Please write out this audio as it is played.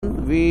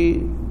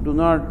we do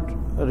not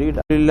read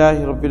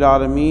Alhamdulillahi Rabbil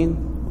Alameen,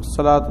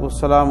 Wassalatu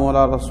wassalamu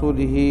ala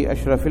Rasulihi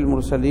Ashrafil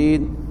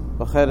Mursaleen,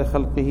 wa khair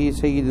khalqihi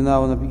Sayyidina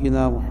wa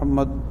Nabiyyina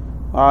Muhammad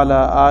wa ala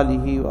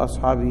alihi wa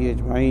ashabihi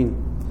ajma'een.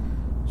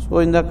 So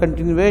in the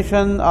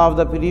continuation of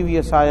the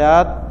previous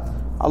ayat,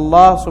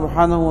 Allah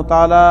subhanahu wa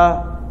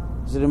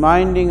ta'ala is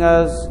reminding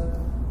us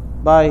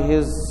by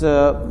His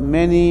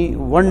many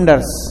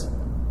wonders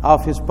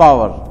of His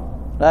power,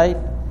 right?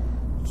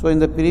 So in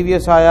the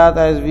previous ayat,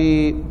 as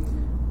we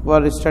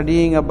were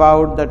studying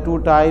about the two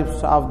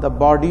types of the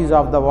bodies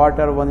of the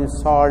water, one is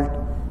salt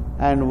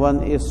and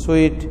one is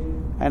sweet,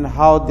 and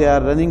how they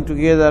are running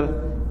together,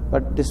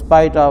 but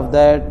despite of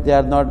that they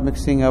are not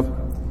mixing up.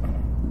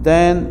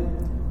 Then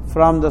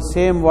from the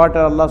same water,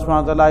 Allah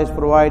subhanahu wa ta'ala is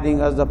providing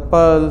us the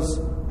pearls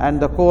and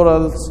the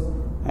corals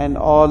and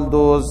all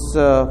those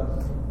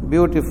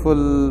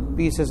beautiful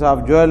pieces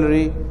of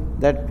jewelry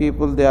that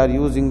people, they are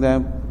using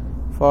them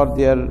for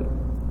their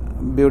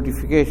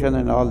beautification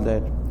and all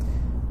that.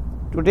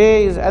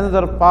 Today is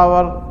another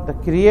power, the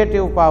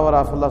creative power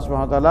of Allah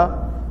subhanahu wa ta'ala.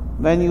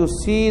 When you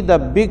see the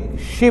big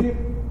ship,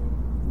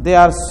 they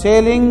are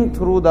sailing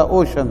through the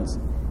oceans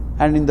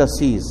and in the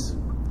seas.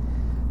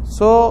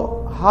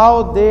 So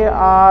how they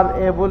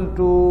are able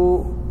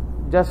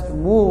to just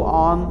move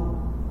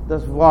on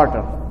this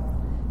water?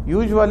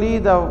 Usually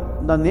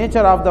the nature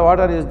of the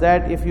water is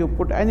that if you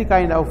put any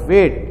kind of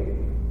weight,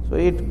 so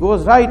it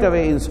goes right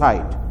away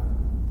inside.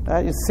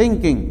 It's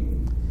sinking.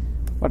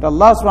 But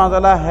Allah subhanahu wa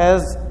ta'ala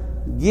has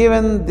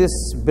given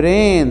this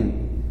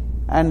brain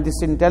and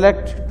this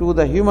intellect to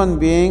the human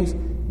beings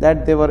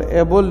that they were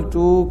able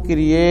to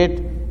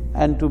create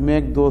and to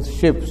make those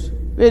ships,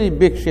 very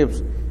big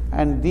ships.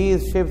 And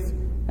these ships,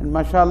 and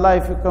mashallah,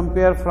 if you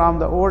compare from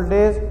the old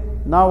days,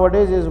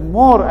 nowadays is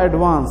more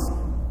advanced.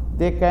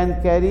 They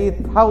can carry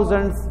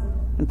thousands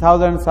and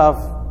thousands of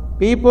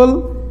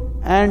people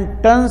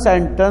and tons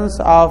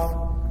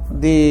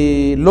of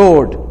the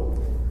load,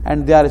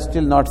 and they are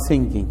still not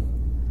sinking.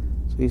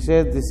 So he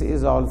says this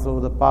is also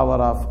the power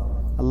of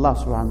Allah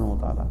subhanahu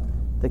wa ta'ala,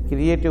 the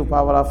creative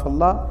power of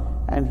Allah,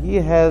 and He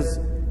has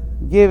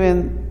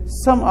given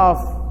some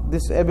of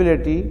this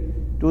ability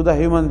to the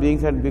human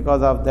beings, and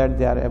because of that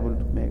they are able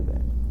to make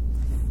that.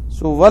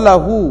 So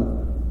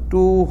walahu,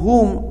 to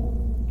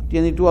whom,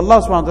 to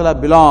Allah subhanahu wa ta'ala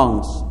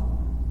belongs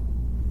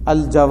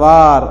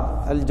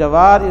al-jawar.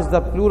 Al-jawar is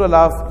the plural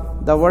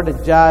of the word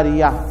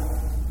jariyah,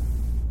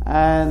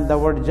 and the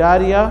word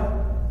jariyah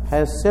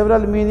has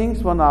several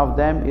meanings. One of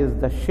them is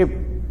the ship,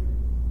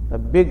 the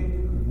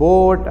big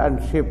boat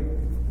and ship.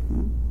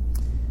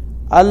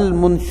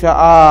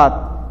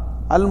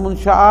 Al-munsha'at.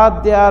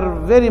 Al-munsha'at, they are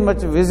very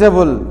much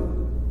visible.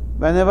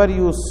 Whenever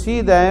you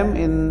see them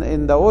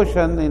in the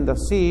ocean, in the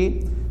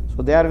sea,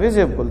 so they are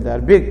visible, they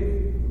are big.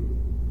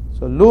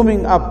 So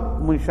looming up,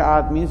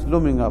 munsha'at means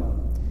looming up.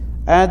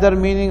 Another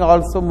meaning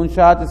also,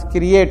 munsha'at is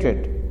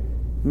created,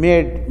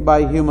 made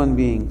by human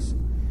beings.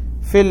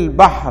 Fil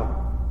bahr.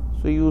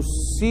 So you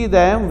see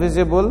them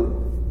visible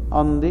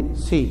on the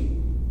sea.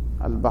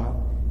 Al-bahr.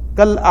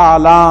 Kal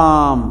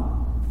a'lam,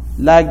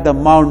 like the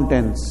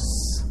mountains.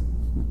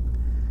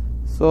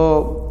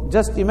 So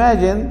just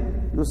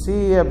imagine, you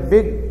see a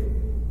big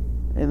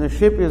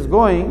ship is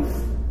going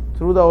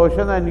through the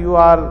ocean, and you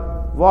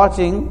are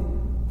watching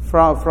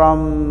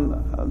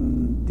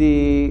from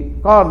the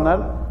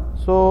corner.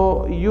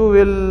 So you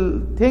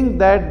will think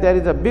that there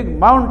is a big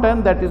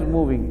mountain that is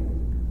moving,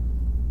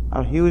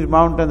 a huge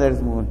mountain that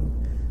is moving.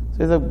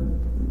 So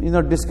it's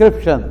a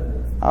description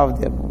of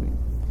their moving.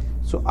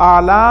 So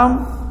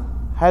a'lam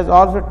has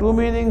also two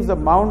meanings: the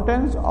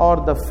mountains or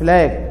the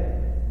flag,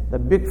 the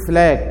big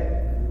flag.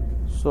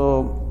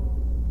 So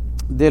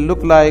they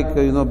look like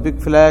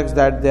big flags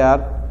that they are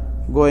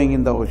going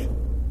in the ocean.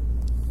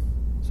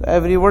 So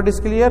every word is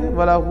clear.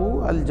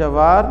 Walahu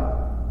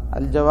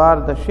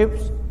al-jawar, the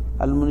ships.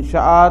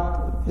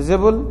 Al-munsha'at,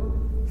 visible.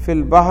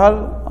 Fil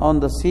bahr, on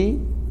the sea.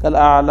 Kal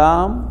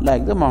a'lam,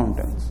 like the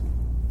mountains.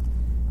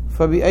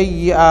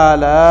 فَبِأَيِّ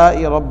آلَاءِ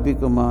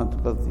رَبِّكُمَا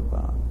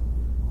تُكَذِّبَانِ.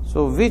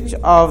 So which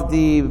of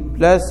the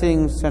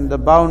blessings and the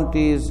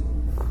bounties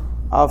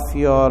of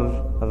your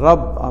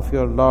Rabb, of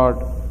your Lord,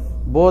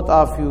 both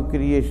of you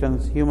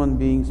creations, human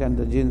beings and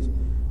the jinns,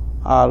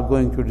 are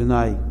going to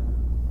deny?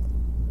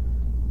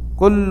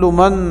 كُلُّ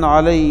مَنْ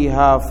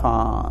عَلَيْهَا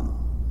فَانٍ.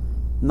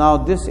 Now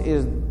this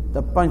is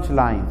the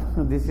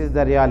punchline. This is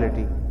the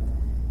reality.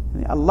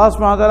 Allah subhanahu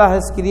wa ta'ala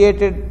has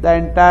created the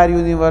entire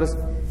universe.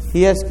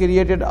 He has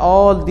created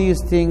all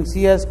these things.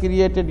 He has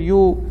created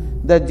you,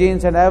 the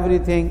jinns and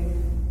everything.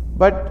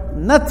 But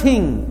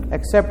nothing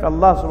except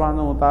Allah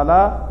subhanahu wa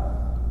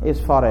ta'ala is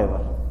forever.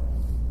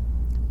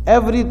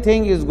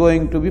 Everything is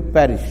going to be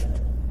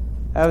perished.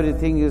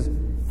 Everything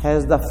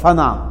has the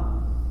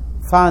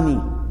fani.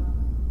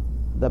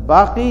 The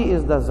baqi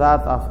is the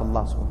zat of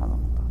Allah subhanahu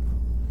wa ta'ala.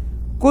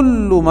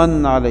 Kullu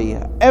man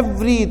alayha.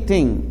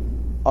 Everything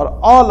or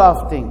all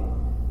of things,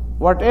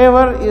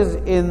 whatever is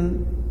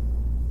in.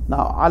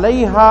 Now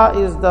alayha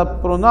is the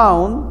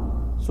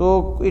pronoun,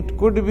 so it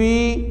could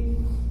be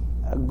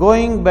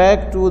going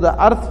back to the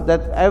earth,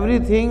 that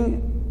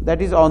everything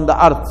that is on the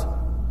earth.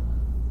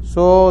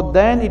 So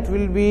then it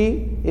will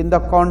be in the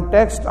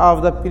context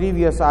of the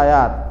previous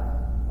ayat.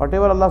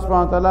 Whatever Allah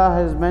subhanahu wa ta'ala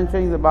has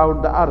mentioned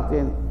about the earth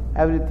and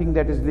everything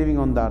that is living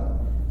on the earth.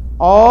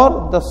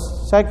 Or the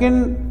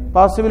second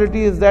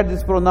possibility is that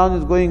this pronoun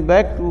is going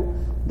back to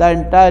the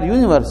entire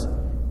universe,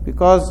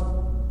 because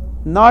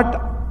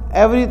not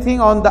everything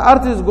on the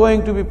earth is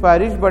going to be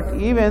perished, but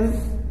even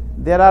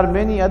there are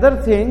many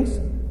other things,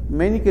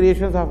 many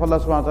creations of Allah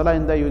subhanahu wa ta'ala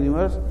in the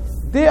universe,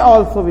 they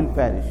also will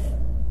perish.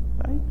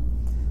 Right?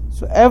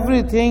 So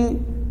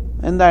everything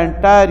in the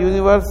entire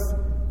universe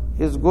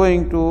is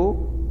going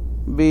to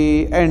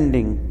be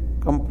ending,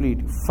 complete,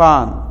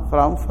 fan,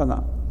 from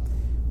fana.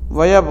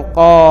 وَيَبْقَى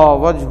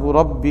وَجْهُ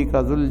رَبِّكَ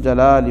ذُو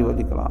الْجَلَالِ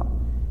وَالْإِكْرَامِ.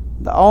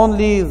 The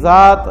only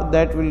Zat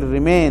that will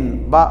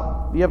remain,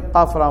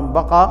 يَبْقَى from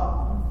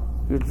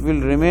baqa, it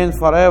will remain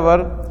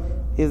forever,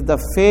 is the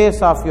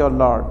face of your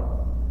Lord.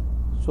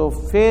 So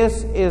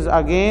face is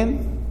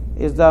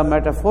the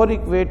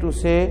metaphoric way to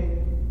say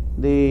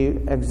the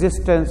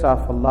existence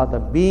of Allah, the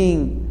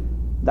being,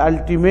 the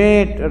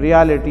ultimate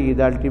reality,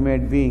 the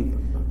ultimate being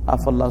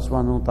of Allah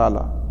subhanahu wa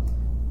ta'ala.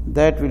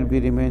 That will be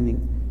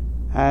remaining.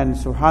 And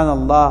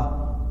subhanallah,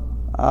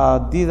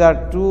 these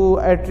are two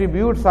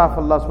attributes of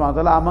Allah subhanahu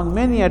wa ta'ala among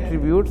many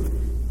attributes,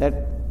 that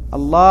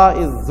Allah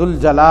is Zul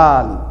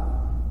Jalal,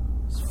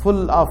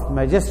 full of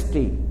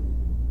majesty,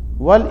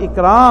 wal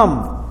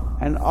Ikram,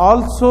 and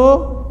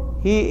also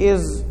He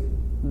is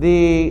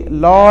the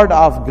Lord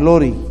of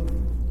glory.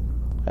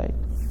 Right?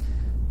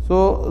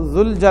 So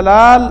Zul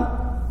Jalal,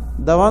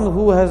 the one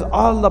who has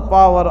all the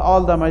power,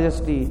 all the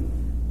majesty.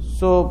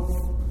 So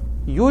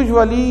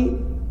usually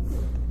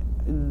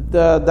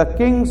the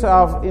kings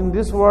of in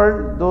this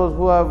world, those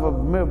who have a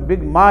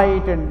big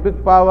might and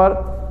big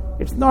power,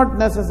 it's not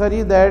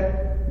necessary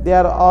that they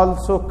are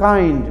also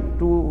kind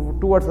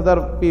towards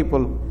other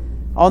people.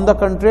 On the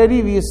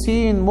contrary, we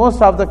see in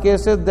most of the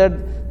cases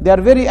that they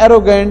are very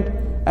arrogant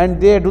and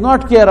they do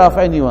not care of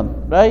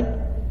anyone, right?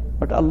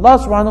 But Allah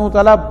subhanahu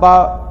wa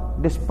ta'ala,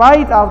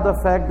 despite of the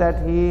fact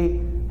that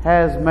He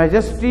has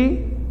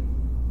majesty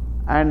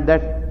and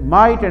that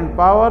might and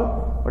power,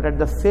 but at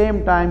the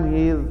same time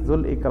He is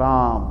Zul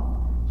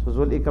Ikram. So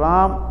Zul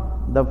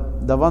Ikram,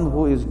 the one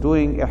who is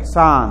doing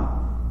ihsan.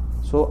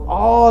 So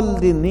all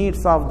the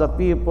needs of the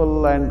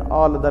people and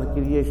all other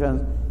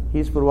creations, He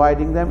is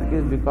providing them. It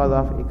is because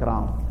of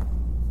Ikram.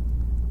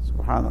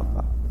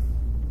 Subhanallah.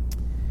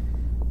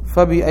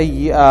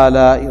 فَبِأَيِّ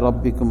آلَاءِ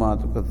رَبِّكُمَا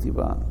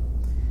تُكَذِّبَانِ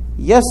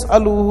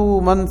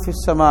يَسْأَلُهُ مَنْ فِي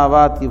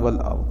السَّمَاوَاتِ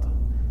وَالْأَرْضِ.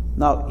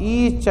 Now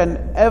each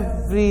and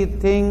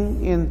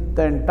everything in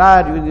the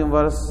entire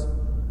universe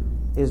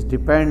is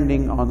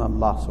depending on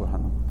Allah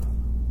subhanahu wa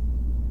ta'ala.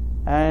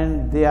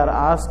 And they are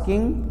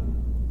asking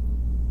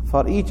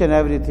for each and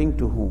everything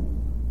to whom?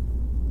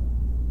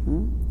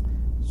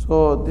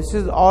 So this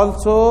is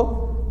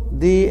also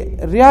the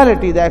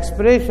reality, the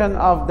expression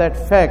of that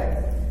fact.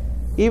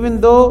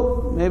 Even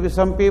though maybe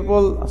some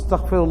people,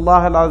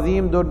 astaghfirullah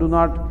al-azim, though do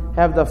not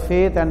have the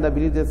faith and the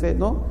belief, they say,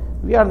 no,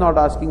 we are not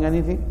asking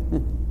anything.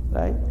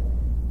 Right?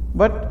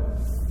 But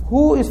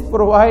who is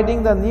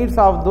providing the needs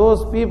of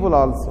those people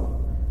also?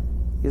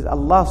 Is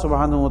Allah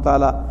subhanahu wa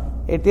ta'ala.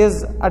 It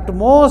is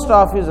utmost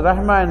of His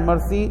rahmah and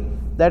mercy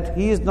that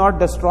He is not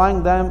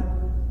destroying them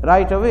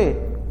right away.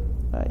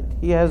 Right?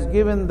 He has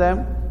given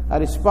them a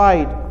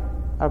respite,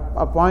 a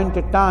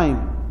appointed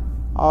time.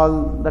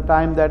 All the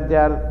time that they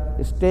are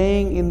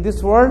staying in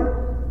this world,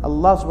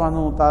 Allah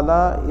subhanahu wa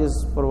ta'ala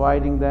is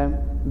providing them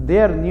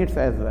their needs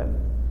as well.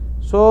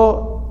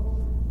 So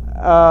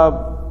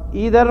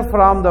either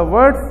from the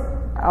words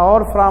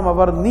or from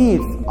our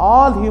needs,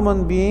 all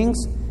human beings,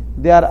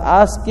 they are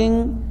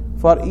asking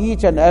for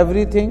each and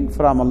everything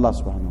from Allah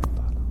subhanahu wa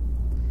ta'ala.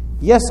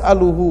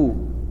 Yas'aluhu,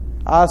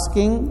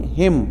 asking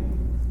Him.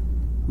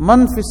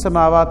 Man fis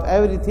samawat,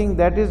 everything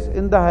that is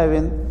in the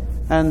heaven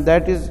and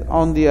that is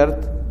on the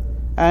earth,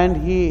 and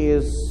He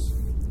is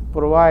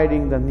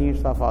providing the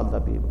needs of all the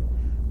people.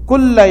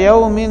 Kulla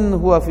yawmin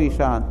huwa fi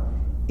shan.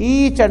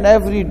 Each and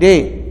every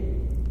day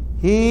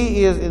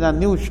He is in a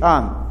new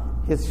shan.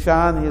 His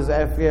shan, His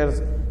affairs,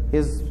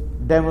 His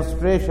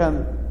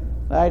demonstration,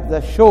 right?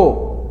 The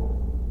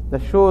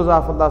shows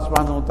of Allah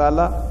subhanahu wa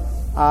ta'ala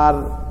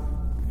are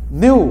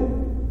new.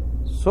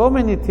 So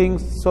many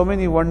things, so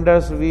many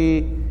wonders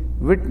we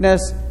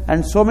witness,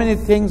 and so many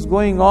things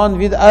going on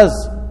with us.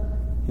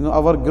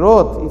 Our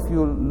growth, if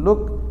you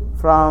look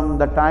from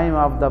the time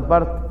of the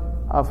birth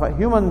of a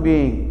human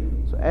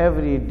being, so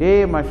every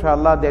day,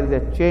 mashallah, there is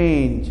a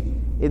change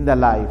in the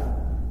life.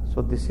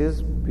 So this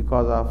is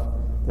because of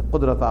the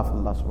qudrat of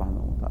Allah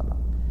subhanahu wa ta'ala.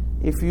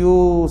 If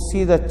you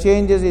see the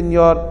changes in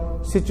your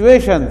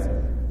situations,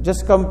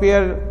 just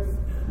compare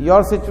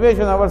your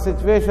situation, our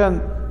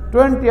situation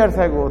 20 years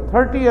ago,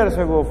 30 years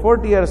ago,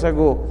 40 years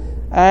ago,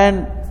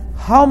 and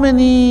how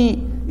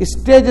many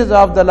stages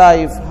of the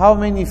life, how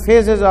many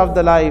phases of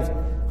the life,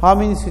 how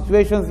many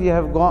situations we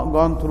have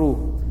gone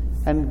through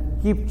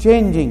and keep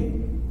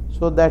changing.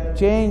 So that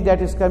change that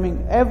is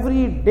coming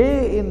every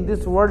day in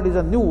this world is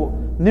a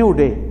new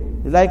day.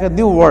 It's like a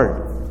new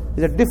world.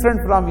 It's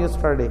different from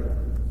yesterday.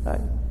 Right?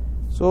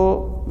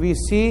 So we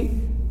see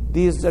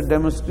this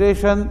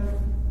demonstration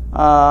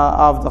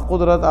of the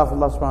qudrat of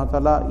Allah subhanahu wa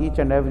ta'ala each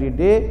and every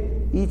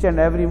day,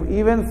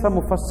 even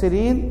some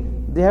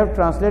mufassirin, they have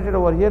translated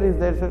over here is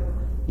that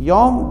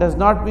Yawm does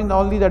not mean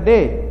only the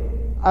day.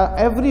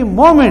 Every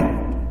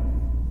moment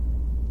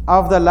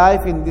of the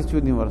life in this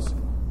universe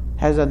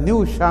has a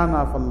new shan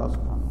of Allah subhanahu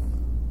wa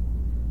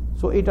ta'ala.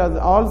 So it is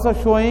also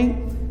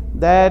showing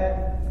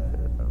that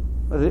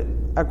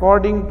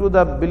according to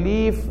the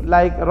belief,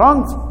 like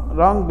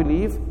wrong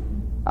belief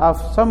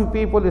of some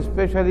people,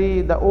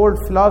 especially the old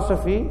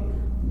philosopher,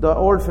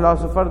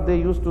 they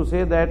used to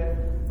say that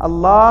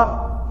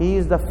Allah, He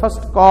is the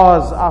first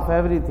cause of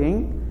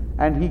everything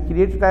and He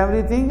created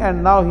everything,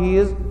 and now He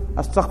is,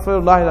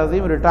 astaghfirullah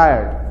al-azim,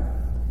 retired.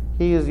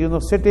 He is,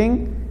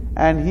 sitting,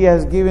 and He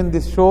has given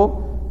this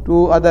show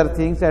to other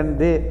things, and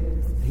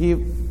He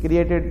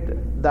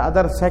created the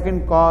other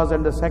second cause,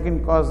 and the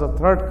second cause the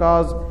third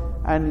cause,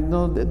 and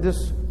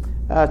this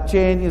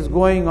chain is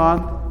going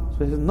on.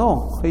 So he says,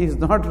 no, He is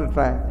not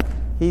retired.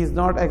 He is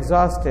not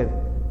exhausted,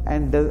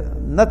 and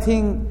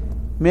nothing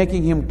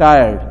making Him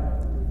tired.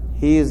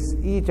 He is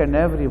each and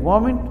every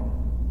moment,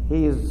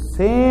 He is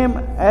same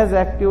as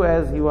active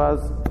as He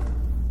was,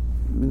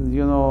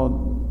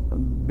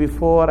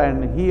 before,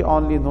 and He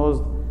only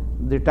knows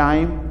the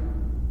time.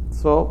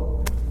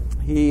 So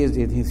He is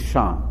in His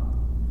shan.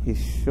 He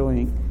is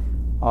showing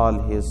all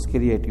His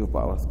creative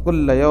powers.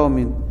 Kulla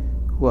yawmin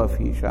huwa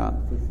fi shan.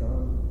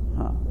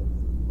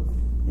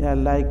 Yeah,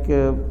 like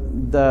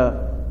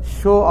the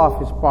show of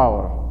His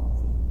power,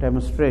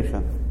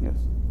 demonstration. Yes.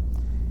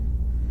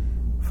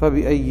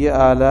 فَبِأَيِّ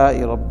آلَاءِ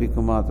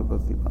رَبِّكُمَا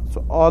تُكَذِّبَانِ.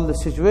 So all the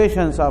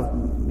situations of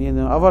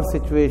our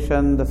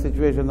situation, the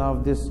situation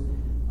of this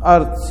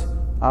earth,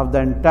 of the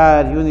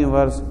entire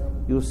universe,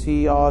 you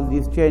see all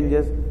these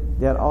changes,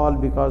 they are all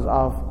because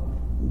of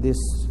this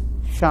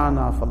shan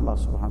of Allah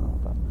subhanahu wa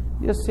ta'ala.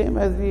 Just same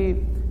as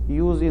we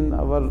use in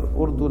our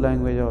Urdu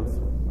language also.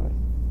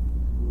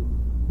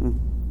 Right?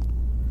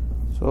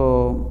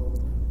 So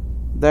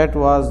that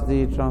was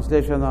the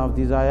translation of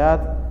these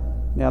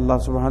ayat. May Allah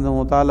subhanahu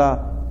wa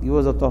ta'ala give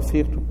us the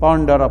tawfiq to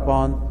ponder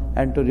upon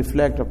and to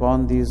reflect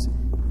upon these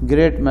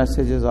great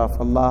messages of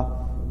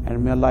Allah,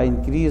 and may Allah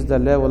increase the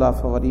level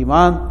of our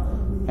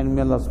iman, and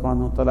may Allah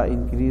subhanahu wa ta'ala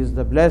increase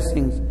the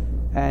blessings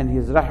and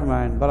His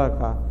rahmah and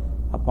barakah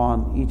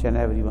upon each and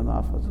every one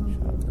of us,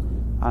 inshallah.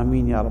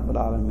 Ameen ya Rabbal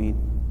Alameen.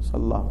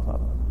 Sallallahu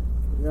ta'ala.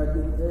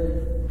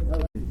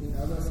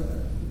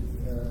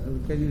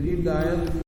 Can you read the ayat?